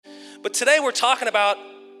But today we're talking about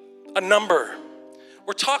a number.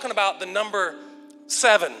 We're talking about the number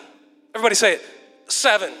 7. Everybody say it,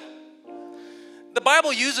 7. The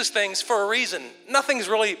Bible uses things for a reason. Nothing's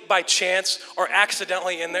really by chance or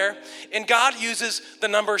accidentally in there. And God uses the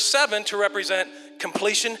number 7 to represent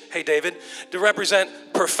completion. Hey, David, to represent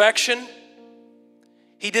perfection.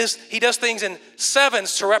 He does things in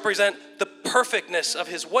 7s to represent the perfectness of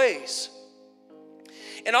his ways.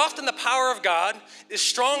 And often the power of God is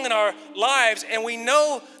strong in our lives, and we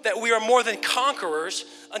know that we are more than conquerors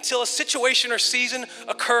until a situation or season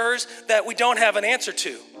occurs that we don't have an answer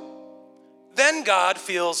to. Then God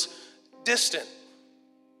feels distant.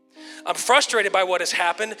 I'm frustrated by what has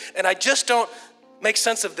happened, and I just don't make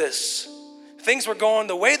sense of this. Things were going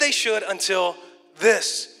the way they should until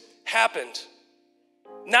this happened.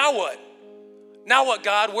 Now what? Now what,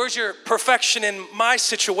 God? Where's your perfection in my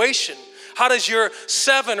situation? How does your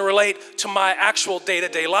 7 relate to my actual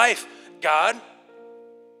day-to-day life, God?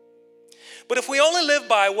 But if we only live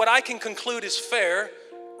by what I can conclude is fair,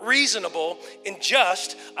 reasonable, and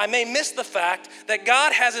just, I may miss the fact that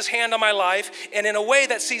God has his hand on my life and in a way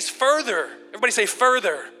that sees further, everybody say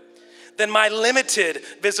further, than my limited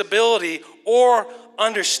visibility or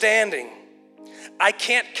understanding. I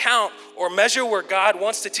can't count or measure where God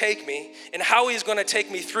wants to take me and how he's going to take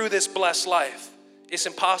me through this blessed life. It's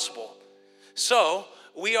impossible. So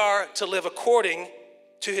we are to live according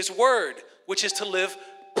to his word, which is to live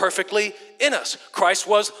perfectly in us. Christ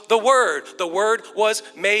was the Word. The Word was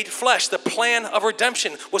made flesh. The plan of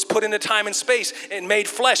redemption was put into time and space and made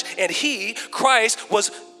flesh. And he, Christ,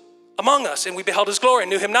 was among us, and we beheld his glory and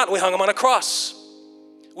knew him not, and we hung him on a cross.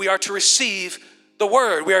 We are to receive the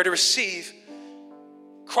Word. We are to receive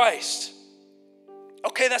Christ.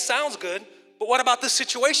 Okay, that sounds good, but what about this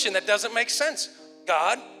situation that doesn't make sense?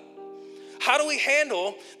 God, how do we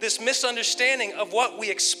handle this misunderstanding of what we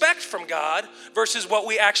expect from God versus what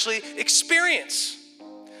we actually experience?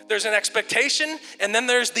 There's an expectation and then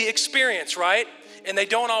there's the experience, right? And they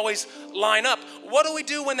don't always line up. What do we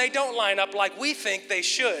do when they don't line up like we think they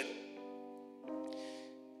should?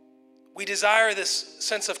 We desire this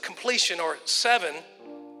sense of completion or 7,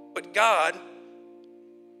 but God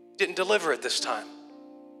didn't deliver it this time.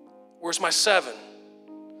 Where's my 7?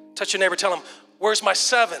 Touch your neighbor, tell him, where's my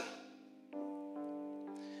 7?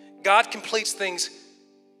 God completes things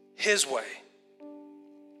his way.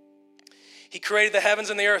 He created the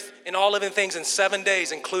heavens and the earth and all living things in 7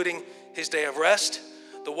 days, including his day of rest.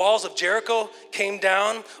 The walls of Jericho came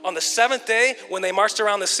down on the 7th day when they marched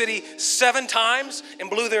around the city 7 times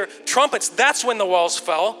and blew their trumpets. That's when the walls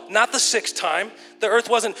fell, not the 6th time. The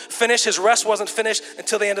earth wasn't finished. His rest wasn't finished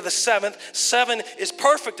until the end of the 7th. 7 is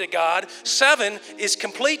perfect to God. 7 is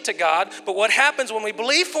complete to God. But what happens when we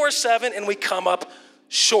believe for 7 and we come up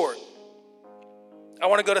short? I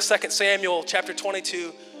want to go to 2 Samuel chapter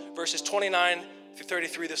 22, verses 29 through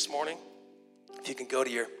 33 this morning. If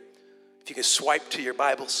you can swipe to your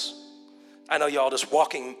Bibles. I know y'all just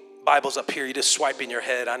walking Bibles up here, you just swipe in your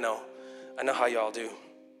head. I know how y'all do.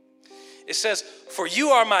 It says, "For you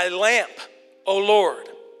are my lamp, O Lord.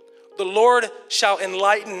 The Lord shall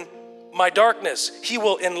enlighten my darkness." He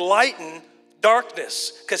will enlighten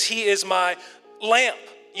darkness because he is my lamp.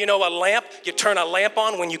 You know, a lamp, you turn a lamp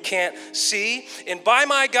on when you can't see. And by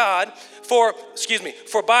my God, for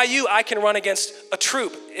by you I can run against a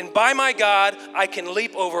troop. And by my God, I can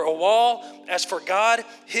leap over a wall. As for God,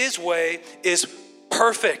 his way is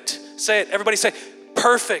perfect. Say it, everybody say,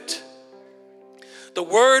 perfect. The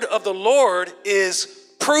word of the Lord is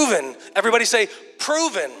proven. Everybody say,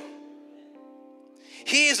 proven.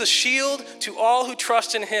 He is a shield to all who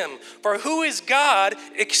trust in him. For who is God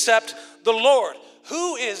except the Lord?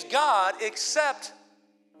 Who is God except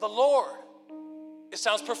the Lord? It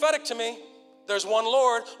sounds prophetic to me. There's one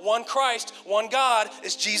Lord, one Christ, one God.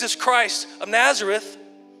 It's Jesus Christ of Nazareth.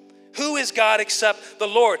 Who is God except the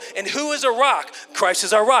Lord? And who is a rock? Christ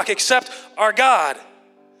is our rock, except our God.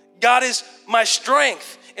 God is my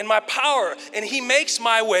strength and my power, and he makes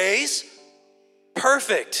my ways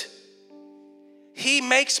perfect. He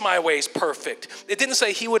makes my ways perfect. It didn't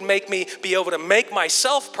say he would make me be able to make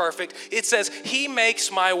myself perfect. It says he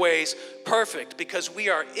makes my ways perfect because we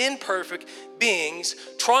are imperfect beings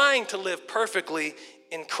trying to live perfectly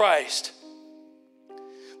in Christ.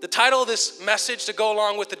 The title of this message to go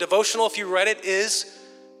along with the devotional, if you read it, is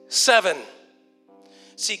 7.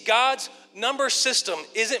 See, God's number system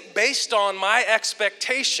isn't based on my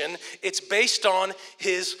expectation. It's based on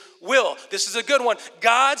his will. This is a good one.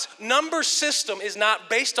 God's number system is not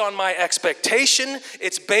based on my expectation.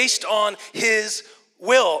 It's based on his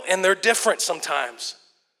will, and they're different sometimes.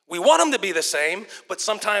 We want them to be the same, but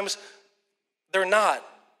sometimes they're not.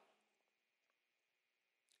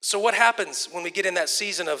 So what happens when we get in that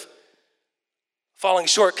season of falling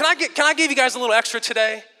short? Can I give you guys a little extra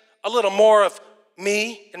today? A little more of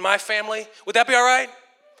me and my family? Would that be all right?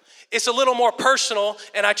 It's a little more personal,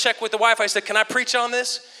 and I checked with the wife. I said, can I preach on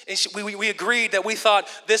this? And we agreed that we thought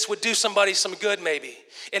this would do somebody some good maybe.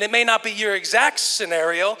 And it may not be your exact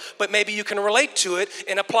scenario, but maybe you can relate to it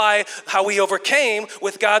and apply how we overcame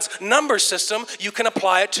with God's number system. You can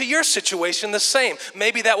apply it to your situation the same.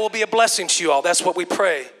 Maybe that will be a blessing to you all. That's what we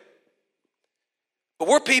pray. But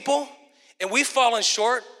we're people, and we've fallen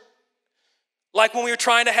short like when we were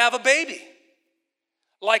trying to have a baby.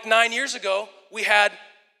 Like 9 years ago, we had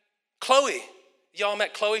Chloe. Y'all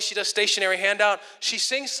met Chloe. She does stationary handout. She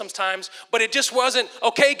sings sometimes, but it just wasn't,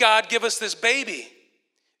 okay, God, give us this baby.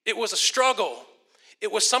 It was a struggle.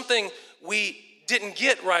 It was something we didn't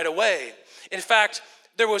get right away. In fact,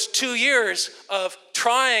 there was 2 years of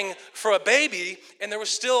trying for a baby, and there was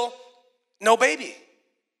still no baby.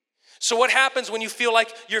 So what happens when you feel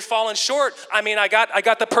like you're falling short? I mean, I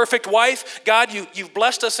got the perfect wife. God, you've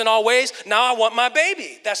blessed us in all ways. Now I want my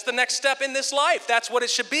baby. That's the next step in this life. That's what it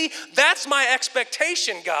should be. That's my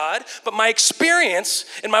expectation, God. But my experience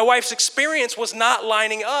and my wife's experience was not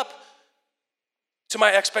lining up to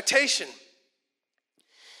my expectation.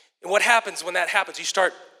 And what happens when that happens? You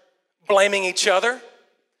start blaming each other.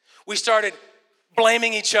 We started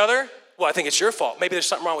blaming each other. Well, I think it's your fault. Maybe there's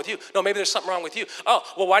something wrong with you. No, maybe there's something wrong with you. Oh,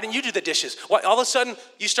 well, why didn't you do the dishes? Why? All of a sudden,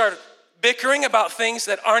 you start bickering about things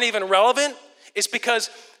that aren't even relevant. It's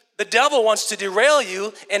because the devil wants to derail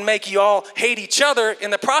you and make you all hate each other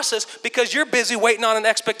in the process because you're busy waiting on an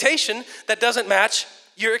expectation that doesn't match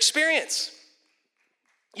your experience.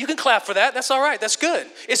 You can clap for that. That's all right. That's good.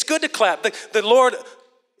 It's good to clap. The Lord,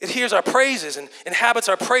 it hears our praises and inhabits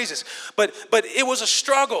our praises. But it was a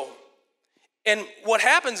struggle. And what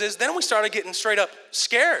happens is then we started getting straight up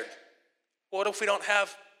scared. What if we don't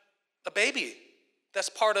have a baby? That's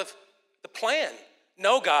part of the plan.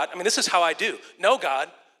 No, God, I mean, this is how I do. No,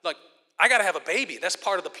 God, like, I got to have a baby. That's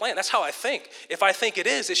part of the plan. That's how I think. If I think it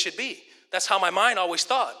is, it should be. That's how my mind always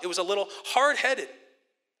thought. It was a little hard-headed.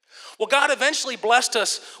 Well, God eventually blessed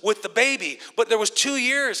us with the baby, but there was 2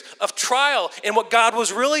 years of trial, and what God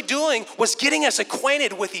was really doing was getting us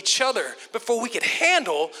acquainted with each other before we could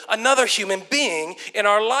handle another human being in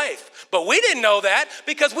our life. But we didn't know that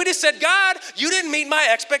because we just said, God, you didn't meet my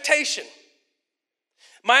expectation.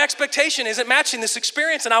 My expectation isn't matching this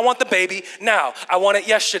experience, and I want the baby now. I want it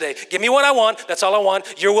yesterday. Give me what I want. That's all I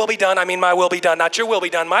want. Your will be done. I mean, my will be done. Not your will be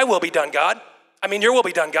done. My will be done, God. I mean, your will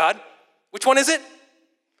be done, God. Which one is it?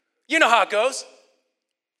 You know how it goes.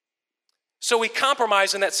 So we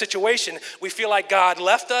compromise in that situation. We feel like God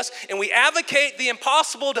left us, and we advocate the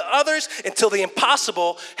impossible to others until the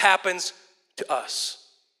impossible happens to us.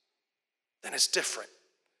 Then it's different.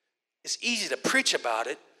 It's easy to preach about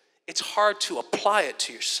it. It's hard to apply it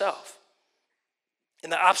to yourself.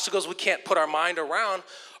 And the obstacles we can't put our mind around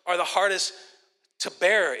are the hardest to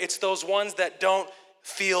bear. It's those ones that don't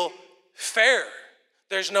feel fair.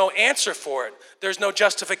 There's no answer for it. There's no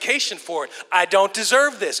justification for it. I don't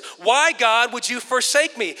deserve this. Why, God, would you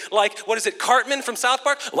forsake me? Like, what is it, Cartman from South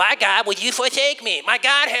Park? Why, God, would you forsake me? My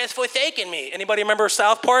God has forsaken me. Anybody remember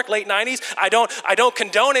South Park, late 90s? I don't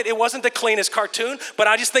condone it. It wasn't the cleanest cartoon, but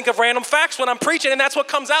I just think of random facts when I'm preaching, and that's what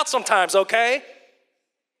comes out sometimes, okay?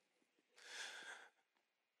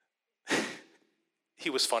 He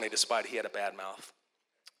was funny despite he had a bad mouth.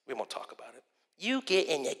 We won't talk about it. You get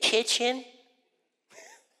in the kitchen.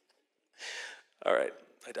 All right,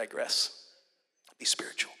 I digress. Be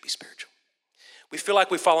spiritual, be spiritual. We feel like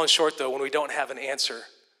we've fallen short, though, when we don't have an answer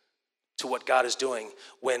to what God is doing,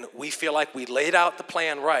 when we feel like we laid out the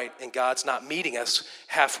plan right and God's not meeting us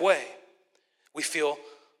halfway. We feel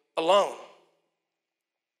alone.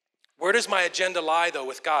 Where does my agenda lie, though,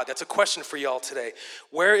 with God? That's a question for y'all today.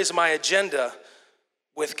 Where is my agenda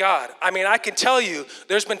with God? I mean, I can tell you,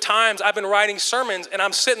 there's been times I've been writing sermons and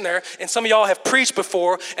I'm sitting there and some of y'all have preached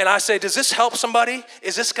before and I say, does this help somebody?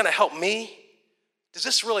 Is this gonna help me? Does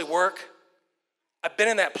this really work? I've been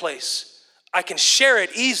in that place. I can share it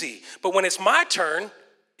easy, but when it's my turn,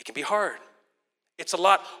 it can be hard. It's a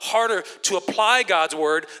lot harder to apply God's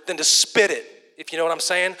word than to spit it. If you know what I'm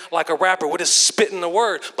saying, like a rapper, what is spitting the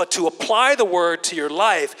word? But to apply the word to your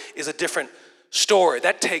life is a different story.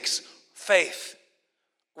 That takes faith.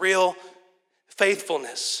 Real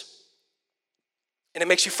faithfulness. And it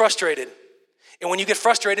makes you frustrated. And when you get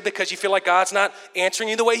frustrated because you feel like God's not answering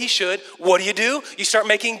you the way he should, what do? You start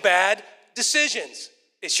making bad decisions.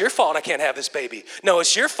 It's your fault I can't have this baby. No,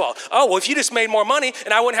 it's your fault. Oh, well, if you just made more money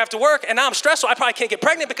and I wouldn't have to work and now I'm stressed, so I probably can't get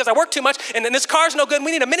pregnant because I work too much and then this car's no good and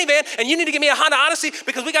we need a minivan and you need to give me a Honda Odyssey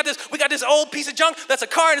because we got this old piece of junk that's a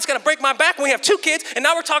car and it's gonna break my back when we have 2 kids, and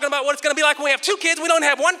now we're talking about what it's gonna be like when we have 2 kids. We don't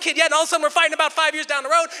have 1 kid yet, and all of a sudden we're fighting about 5 years down the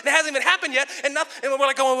road and it hasn't even happened yet, and we're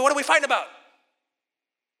like going, what are we fighting about?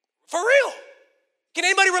 For real. Can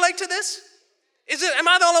anybody relate to this? Am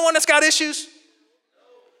I the only one that's got issues?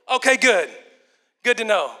 Okay, good. Good to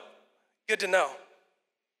know. Good to know.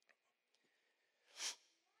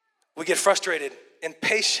 We get frustrated and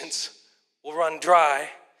patience will run dry,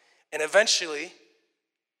 and eventually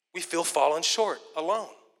we feel fallen short,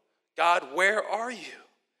 alone. God, where are you?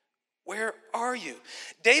 Where are you?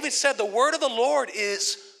 David said the word of the Lord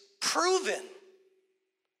is proven.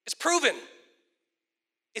 It's proven.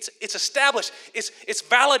 It's established. It's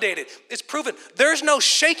validated. It's proven. There's no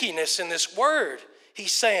shakiness in this word.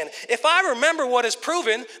 He's saying, if I remember what is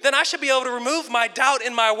proven, then I should be able to remove my doubt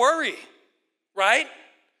and my worry, right?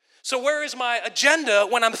 So where is my agenda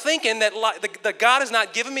when I'm thinking that God has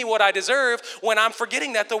not given me what I deserve, when I'm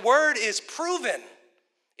forgetting that the word is proven?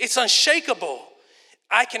 It's unshakable.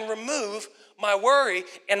 I can remove my worry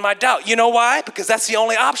and my doubt. You know why? Because that's the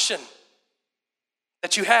only option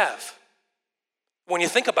that you have. When you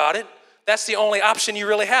think about it, that's the only option you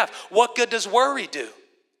really have. What good does worry do?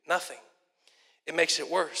 Nothing. It makes it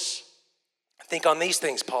worse. Think on these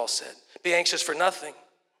things, Paul said. Be anxious for nothing.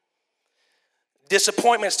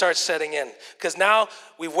 Disappointment starts setting in because now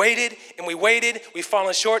we've waited, we've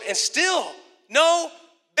fallen short, and still no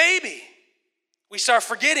baby. We start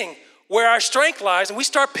forgetting where our strength lies, and we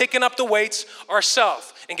start picking up the weights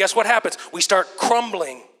ourselves. And guess what happens? We start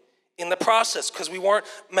crumbling in the process because we weren't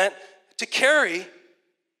meant to carry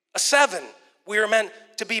a 7. We were meant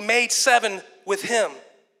to be made 7 with him.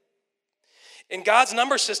 And God's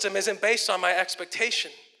number system isn't based on my expectation.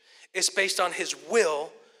 It's based on his will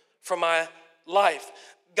for my life.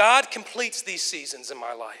 God completes these seasons in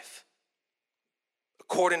my life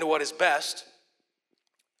according to what is best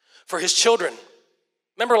for his children.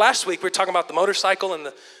 Remember last week we were talking about the motorcycle and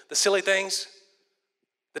the silly things,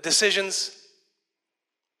 the decisions.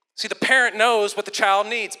 See, the parent knows what the child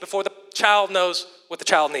needs before the child knows what the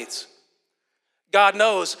child needs. God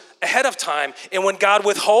knows ahead of time, and when God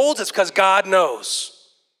withholds, it's because God knows.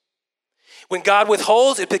 When God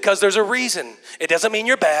withholds, it's because there's a reason. It doesn't mean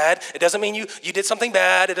you're bad. It doesn't mean you did something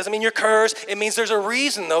bad. It doesn't mean you're cursed. It means there's a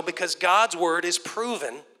reason, though, because God's word is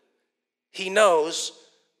proven. He knows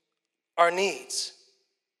our needs.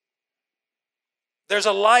 There's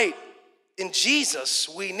a light in Jesus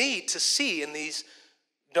we need to see in these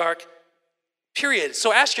dark periods.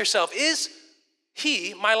 So ask yourself, is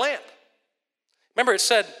he my lamp? Remember, it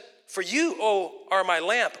said, for you, are my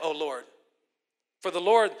lamp, O Lord. For the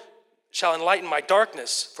Lord shall enlighten my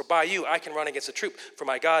darkness, for by you I can run against a troop. For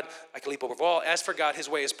my God, I can leap over a wall. As for God, his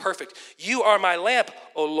way is perfect. You are my lamp,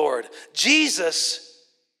 O Lord. Jesus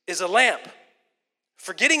is a lamp.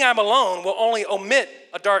 Forgetting I'm alone will only omit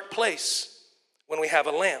a dark place when we have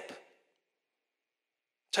a lamp.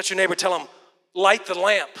 Touch your neighbor, tell him, light the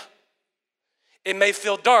lamp. It may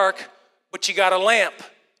feel dark, but you got a lamp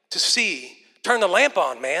to see. Turn the lamp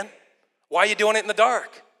on, man. Why are you doing it in the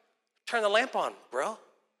dark? Turn the lamp on, bro. You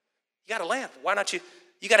got a lamp. Why not you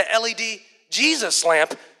got an LED Jesus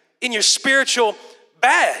lamp in your spiritual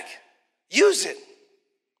bag. Use it.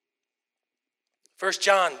 1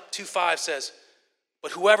 John 2:5 says,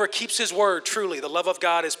 but whoever keeps his word truly, the love of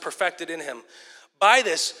God is perfected in him. By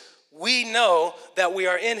this, we know that we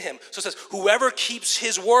are in him. So it says, whoever keeps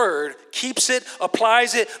his word, keeps it,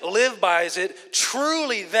 applies it, lives by it,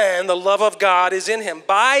 truly then the love of God is in him.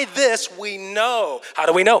 By this we know. How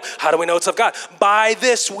do we know? How do we know it's of God? By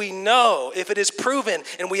this we know, if it is proven,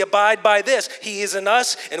 and we abide by this, he is in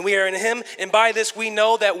us and we are in him, and by this we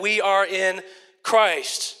know that we are in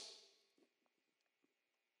Christ.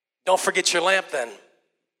 Don't forget your lamp then.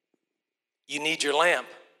 You need your lamp.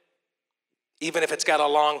 Even if it's got a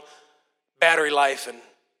long battery life and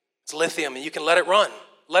it's lithium and you can let it run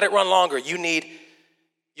longer. You need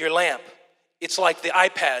your lamp. It's like the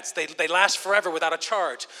iPads. They last forever without a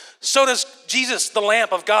charge. So does Jesus, the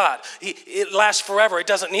lamp of God. It lasts forever. It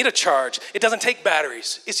doesn't need a charge. It doesn't take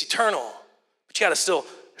batteries. It's eternal. But you got to still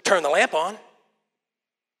turn the lamp on.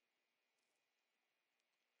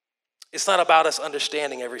 It's not about us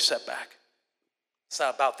understanding every setback. It's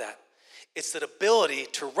not about that. It's the ability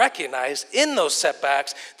to recognize in those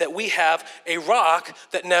setbacks that we have a rock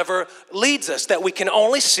that never leads us, that we can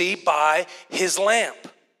only see by his lamp.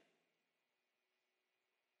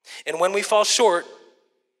 And when we fall short,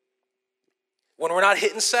 when we're not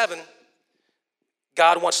hitting 7,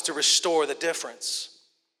 God wants to restore the difference.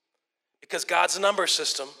 Because God's number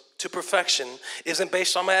system to perfection isn't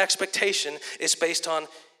based on my expectation, it's based on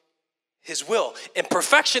his will. And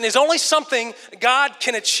perfection is only something God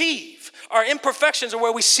can achieve. Our imperfections are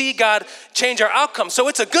where we see God change our outcome. So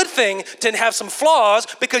it's a good thing to have some flaws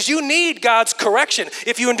because you need God's correction.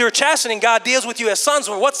 If you endure chastening, God deals with you as sons.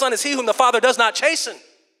 For what son is he whom the Father does not chasten?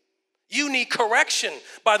 You need correction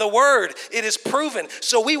by the word. It is proven.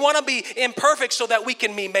 So we want to be imperfect so that we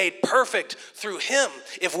can be made perfect through him.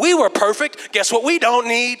 If we were perfect, guess what we don't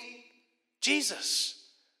need? Jesus.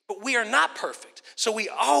 But we are not perfect. So we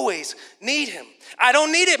always need him. I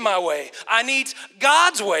don't need it my way. I need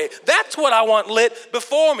God's way. That's what I want lit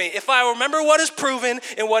before me. If I remember what is proven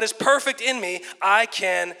and what is perfect in me, I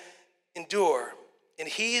can endure. And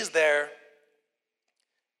he is there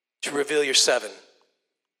to reveal your 7.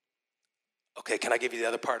 Okay, can I give you the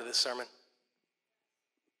other part of this sermon?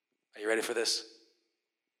 Are you ready for this?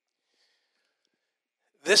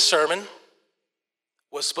 This sermon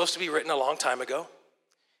was supposed to be written a long time ago,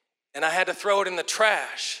 and I had to throw it in the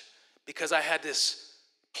trash because I had this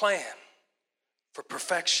plan for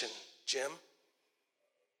perfection, Jim.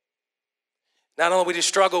 Not only do we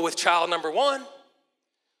struggle with child number 1,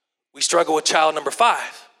 we struggle with child number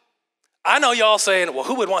 5. I know y'all saying, well,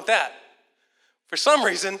 who would want that? For some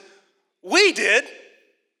reason, we did.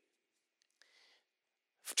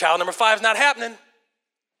 Child number 5 is not happening.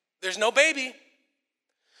 There's no baby.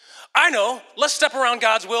 I know. Let's step around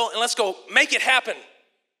God's will and let's go make it happen.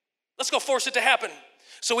 Let's go force it to happen.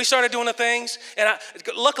 So we started doing the things, and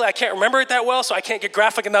luckily I can't remember it that well, so I can't get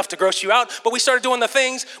graphic enough to gross you out, but we started doing the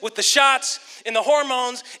things with the shots and the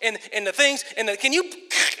hormones and the things, and can you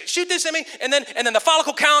shoot this at me? And then the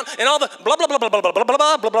follicle count and all the blah, blah, blah, blah, blah, blah, blah,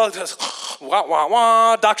 blah, blah, blah, blah, wah, wah,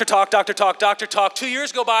 wah, doctor talk. 2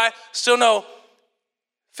 years go by, still no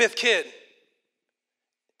 5th kid.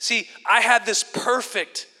 See, I had this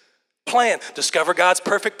perfect plan. Discover God's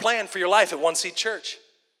perfect plan for your life at One Seed Church.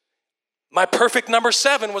 My perfect number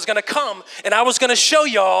 7 was going to come, and I was going to show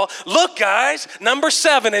y'all, look, guys, number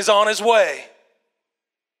 7 is on his way.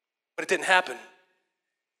 But it didn't happen.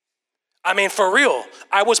 I mean, for real,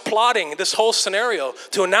 I was plotting this whole scenario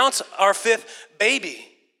to announce our 5th baby,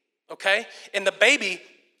 okay? And the baby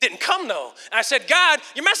didn't come, though. And I said, God,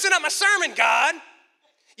 you're messing up my sermon, God.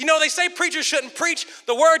 You know, they say preachers shouldn't preach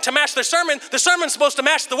the word to match their sermon. The sermon's supposed to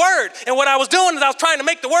match the word. And what I was doing is I was trying to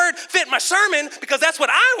make the word fit my sermon because that's what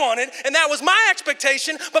I wanted, and that was my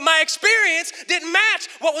expectation, but my experience didn't match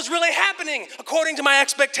what was really happening according to my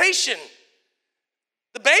expectation.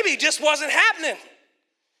 The baby just wasn't happening.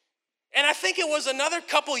 And I think it was another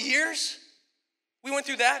couple years. We went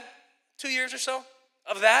through that, 2 years or so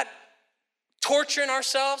of that, torturing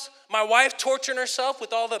ourselves, my wife torturing herself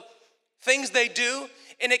with all the things they do.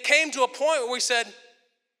 And it came to a point where we said,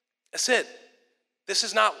 that's it. This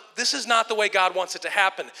is not the way God wants it to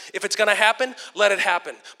happen. If it's going to happen, let it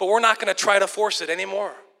happen. But we're not going to try to force it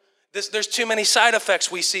anymore. There's too many side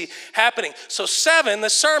effects we see happening. So 7,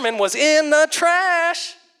 the sermon was in the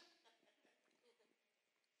trash.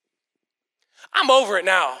 I'm over it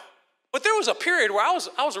now. But there was a period where I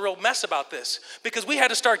was a real mess about this because we had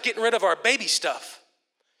to start getting rid of our baby stuff.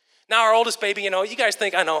 Now our oldest baby, you guys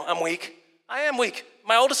think, I know, I'm weak. I am weak.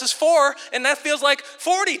 My oldest is 4, and that feels like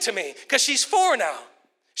 40 to me because she's 4 now.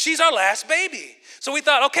 She's our last baby. So we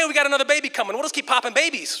thought, okay, we got another baby coming. We'll just keep popping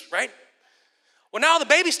babies, right? Well, now the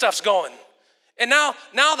baby stuff's going. And now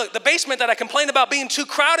the basement that I complained about being too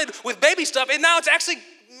crowded with baby stuff, and now it's actually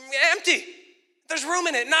empty. There's room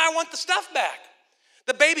in it. Now I want the stuff back.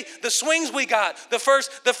 The swings we got, the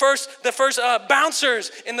first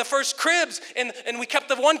bouncers in the first cribs, and we kept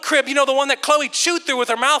the one crib, the one that Chloe chewed through with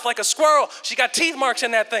her mouth like a squirrel. She got teeth marks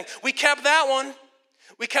in that thing. We kept that one.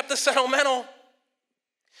 We kept the sentimental.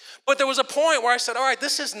 But there was a point where I said, all right,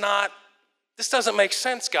 this doesn't make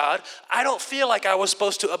sense, God. I don't feel like I was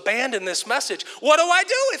supposed to abandon this message. What do I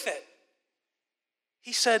do with it?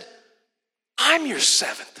 He said, I'm your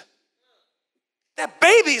 7th. That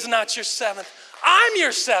baby's not your 7th. I'm your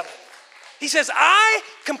 7th. He says, I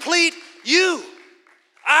complete you.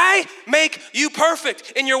 I make you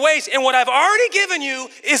perfect in your ways. And what I've already given you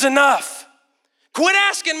is enough. Quit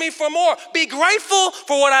asking me for more. Be grateful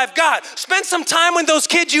for what I've got. Spend some time with those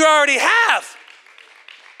kids you already have.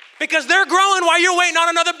 Because they're growing while you're waiting on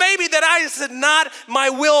another baby that I said, not my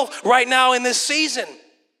will right now in this season.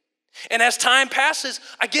 And as time passes,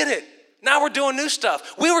 I get it. Now we're doing new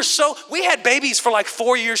stuff. We had babies for like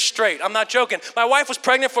 4 years straight. I'm not joking. My wife was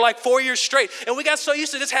pregnant for like 4 years straight. And we got so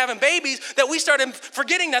used to just having babies that we started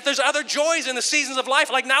forgetting that there's other joys in the seasons of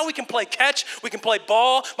life. Like now we can play catch, we can play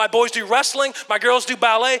ball. My boys do wrestling, my girls do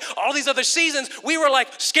ballet. All these other seasons we were like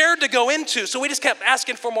scared to go into. So we just kept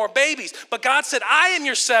asking for more babies. But God said, I am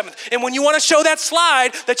your seventh. And when you want to show that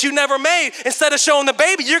slide that you never made, instead of showing the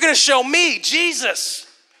baby, you're going to show me, Jesus.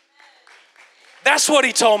 That's what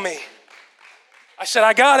he told me. I said,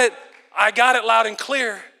 I got it. I got it loud and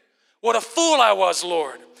clear. What a fool I was,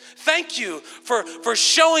 Lord. Thank you for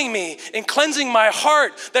showing me and cleansing my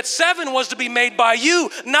heart that 7 was to be made by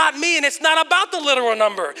you, not me. And it's not about the literal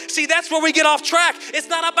number. See, that's where we get off track. It's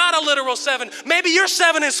not about a literal 7. Maybe your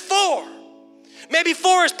 7 is 4. Maybe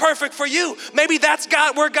 4 is perfect for you. Maybe that's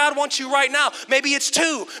God, where God wants you right now. Maybe it's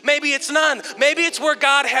 2. Maybe it's none. Maybe it's where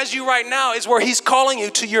God has you right now, is where he's calling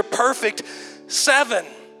you to your perfect 7.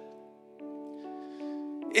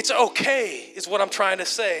 It's okay, is what I'm trying to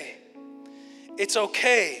say. It's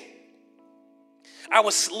okay. I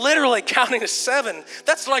was literally counting to 7.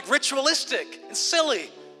 That's like ritualistic and silly.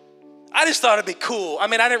 I just thought it'd be cool. I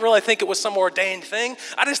mean, I didn't really think it was some ordained thing.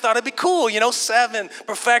 I just thought it'd be cool, 7,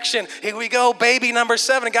 perfection. Here we go, baby number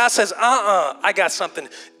 7. And God says, I got something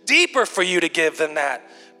deeper for you to give than that,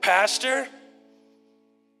 Pastor.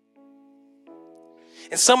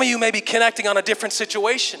 And some of you may be connecting on a different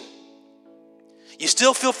situation. You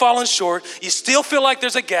still feel falling short. You still feel like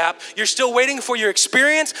there's a gap. You're still waiting for your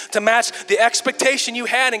experience to match the expectation you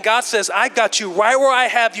had. And God says, I got you right where I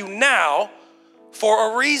have you now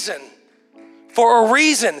for a reason. For a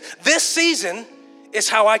reason. This season is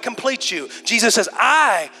how I complete you. Jesus says,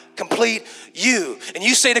 I complete you. And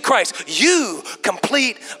you say to Christ, you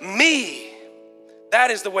complete me.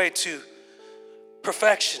 That is the way to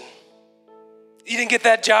perfection. You didn't get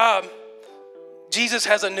that job. Jesus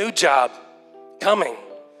has a new job coming.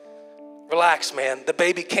 Relax, man. The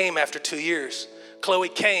baby came after 2 years. Chloe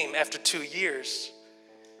came after 2 years.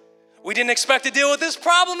 We didn't expect to deal with this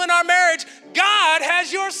problem in our marriage. God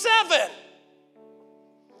has your 7.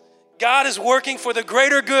 God is working for the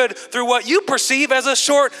greater good through what you perceive as a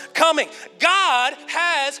shortcoming. God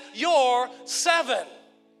has your 7.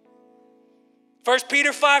 1 Peter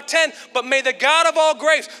 5:10, but may the God of all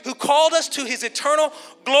grace, who called us to his eternal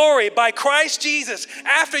glory by Christ Jesus,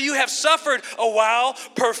 after you have suffered a while,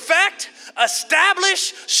 perfect,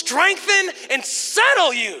 establish, strengthen, and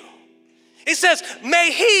settle you. It says,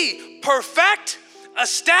 may he perfect,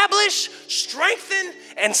 establish, strengthen,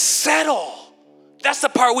 and settle. That's the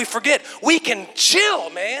part we forget. We can chill,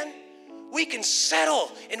 man. We can settle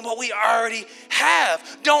in what we already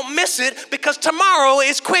have. Don't miss it, because tomorrow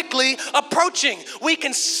is quickly approaching. We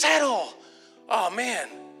can settle. Oh man,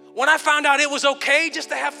 when I found out it was okay just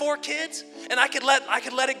to have 4 kids and I could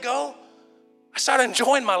let it go, I started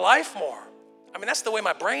enjoying my life more. I mean, that's the way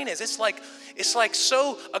my brain is. It's like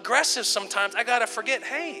so aggressive sometimes. I gotta forget,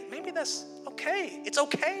 hey, maybe that's okay. It's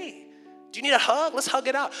okay. Do you need a hug? Let's hug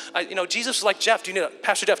it out. Jesus was like,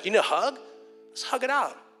 Pastor Jeff, do you need a hug? Let's hug it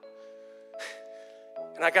out.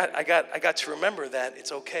 And I got to remember that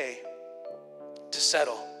it's okay to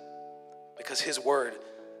settle, because his word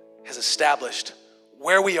has established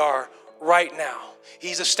where we are right now.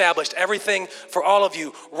 He's established everything for all of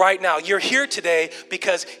you right now. You're here today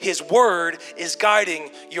because his word is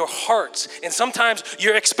guiding your hearts. And sometimes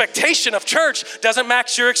your expectation of church doesn't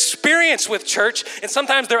match your experience with church. And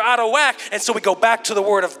sometimes they're out of whack. And so we go back to the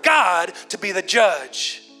word of God to be the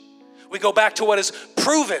judge. We go back to what is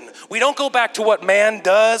proven. We don't go back to what man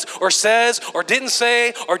does or says or didn't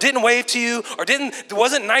say or didn't wave to you or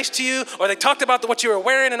wasn't nice to you, or they talked about what you were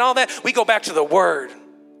wearing and all that. We go back to the word.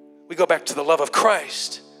 We go back to the love of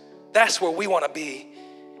Christ. That's where we want to be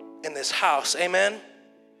in this house. Amen.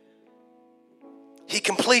 He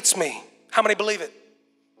completes me. How many believe it?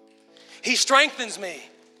 He strengthens me.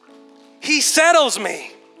 He settles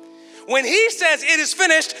me. When he says it is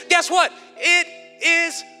finished, guess what? It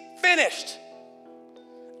is finished.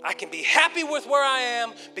 I can be happy with where I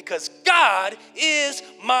am because God is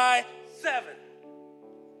my 7.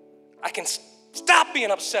 I can stop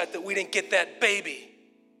being upset that we didn't get that baby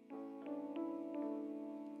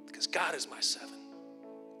because God is my 7.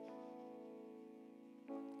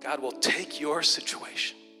 God will take your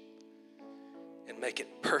situation and make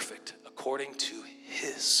it perfect according to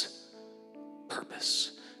his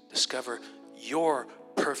purpose. Discover your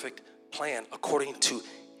perfect plan according to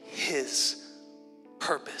his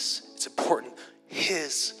purpose. It's important.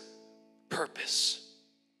 His purpose.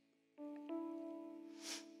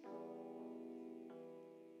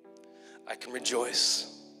 I can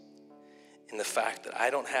rejoice in the fact that I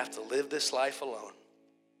don't have to live this life alone.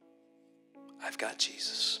 I've got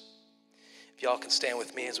Jesus. If y'all can stand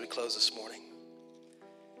with me as we close this morning.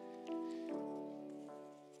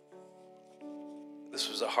 This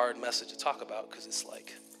was a hard message to talk about because it's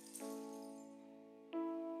like,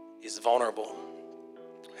 he's vulnerable.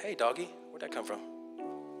 Hey, doggy, where'd that come from?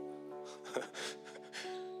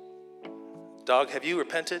 Dog, have you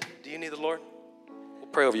repented? Do you need the Lord? We'll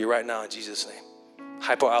pray over you right now in Jesus' name.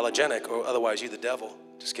 Hypoallergenic, or otherwise you the devil.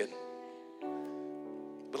 Just kidding.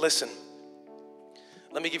 But listen,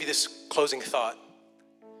 let me give you this closing thought.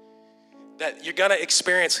 That you're gonna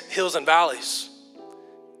experience hills and valleys.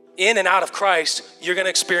 In and out of Christ, you're gonna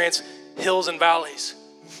experience hills and valleys.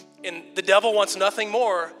 And the devil wants nothing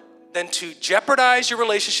more than to jeopardize your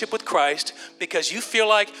relationship with Christ because you feel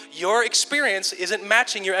like your experience isn't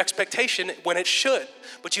matching your expectation when it should.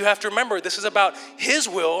 But you have to remember, this is about his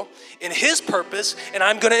will and his purpose, and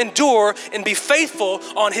I'm gonna endure and be faithful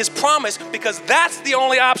on his promise because that's the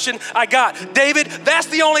only option I got. David, that's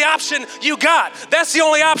the only option you got. That's the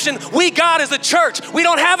only option we got as a church. We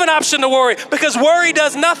don't have an option to worry because worry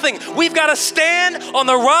does nothing. We've gotta stand on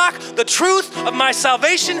the rock, the truth of my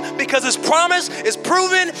salvation, because his promise is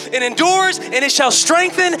proven and endures, and it shall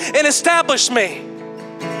strengthen and establish me.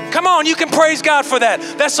 Come on, you can praise God for that.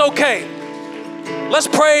 That's okay. Let's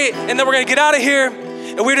pray, and then we're going to get out of here.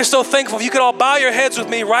 And we're just so thankful. If you could all bow your heads with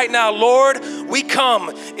me right now. Lord, we come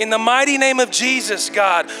in the mighty name of Jesus,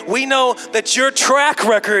 God. We know that your track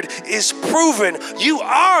record is proven. You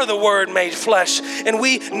are the Word made flesh. And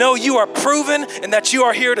we know you are proven and that you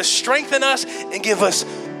are here to strengthen us and give us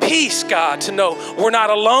peace, God, to know we're not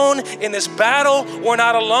alone in this battle. We're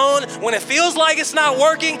not alone when it feels like it's not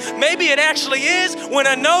working. Maybe it actually is. When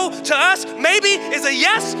a no to us maybe is a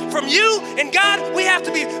yes from you. And God, we have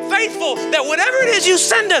to be faithful that whatever it is you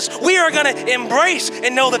send us, we are going to embrace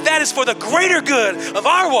and know that that is for the greater good of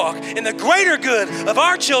our walk and the greater good of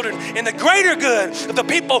our children and the greater good of the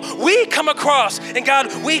people we come across. And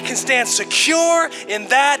God, we can stand secure in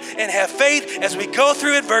that and have faith as we go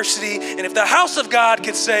through adversity. And if the house of God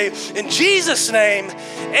could say, in Jesus' name,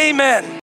 amen.